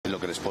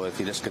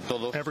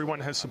Everyone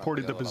has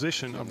supported the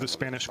position of the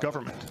Spanish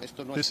government.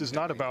 This is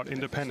not about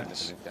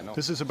independence.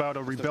 This is about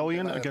a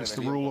rebellion against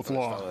the rule of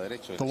law.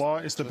 The law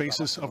is the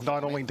basis of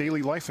not only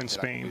daily life in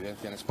Spain,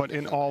 but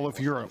in all of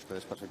Europe.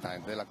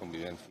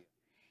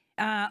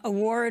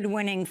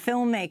 Award-winning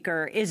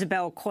filmmaker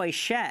Isabel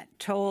Coixet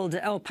told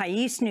El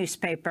País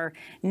newspaper,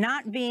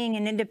 "Not being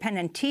an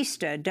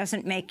independentista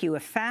doesn't make you a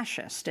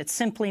fascist. It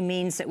simply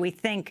means that we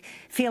think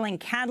feeling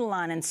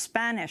Catalan and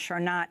Spanish are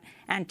not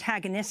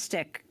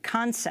antagonistic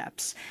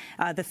concepts."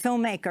 The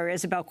filmmaker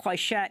Isabel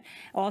Coixet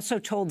also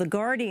told The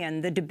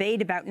Guardian the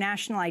debate about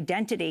national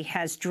identity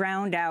has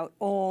drowned out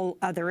all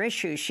other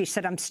issues. She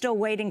said, "I'm still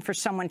waiting for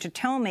someone to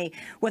tell me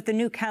what the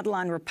new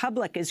Catalan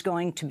Republic is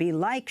going to be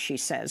like," she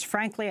says.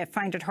 "Frankly, I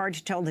find it hard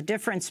to tell the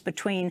difference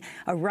between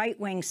a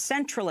right-wing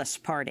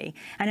centralist party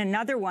and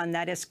another one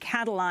that is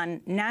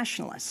Catalan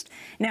nationalist."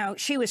 Now,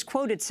 she was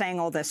quoted saying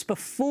all this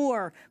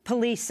before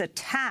police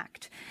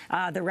attacked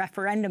the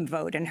referendum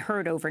vote and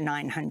hurt over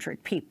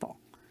 900 people.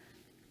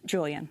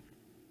 Julian.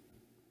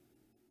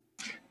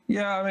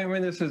 Yeah, I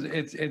mean,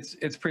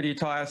 it's pretty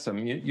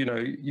tiresome. You know,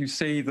 you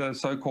see the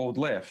so-called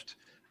left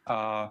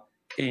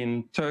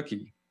in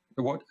Turkey.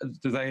 What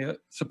do they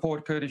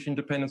support Kurdish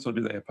independence or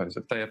do they oppose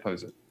it? They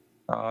oppose it.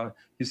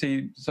 You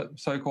see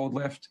so-called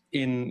left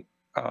in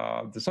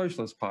the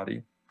Socialist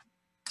Party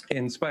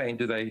in Spain.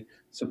 Do they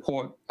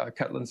support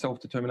Catalan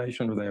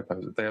self-determination or do they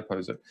oppose it? They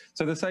oppose it.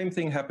 So the same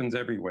thing happens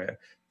everywhere.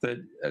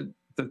 That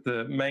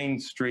the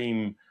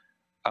mainstream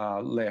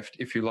left,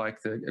 if you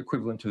like, the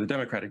equivalent to the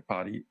Democratic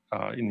Party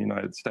in the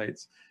United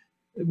States,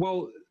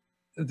 well,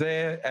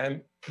 their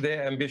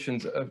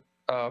ambitions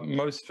are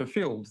most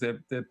fulfilled.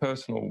 Their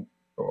personal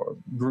or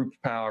group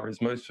power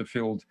is most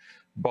fulfilled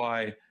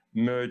by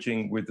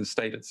merging with the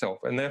state itself,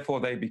 and therefore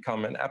they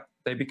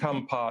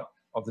become part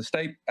of the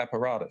state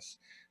apparatus.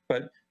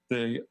 But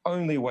the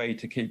only way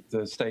to keep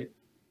the state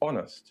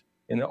honest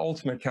in the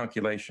ultimate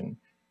calculation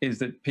is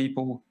that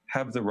people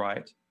have the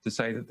right to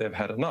say that they've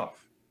had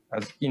enough,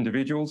 as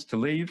individuals to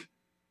leave,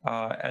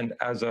 and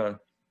as a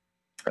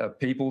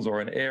peoples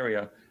or an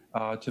area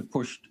to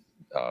push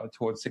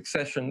towards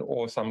succession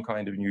or some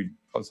kind of new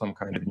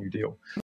deal.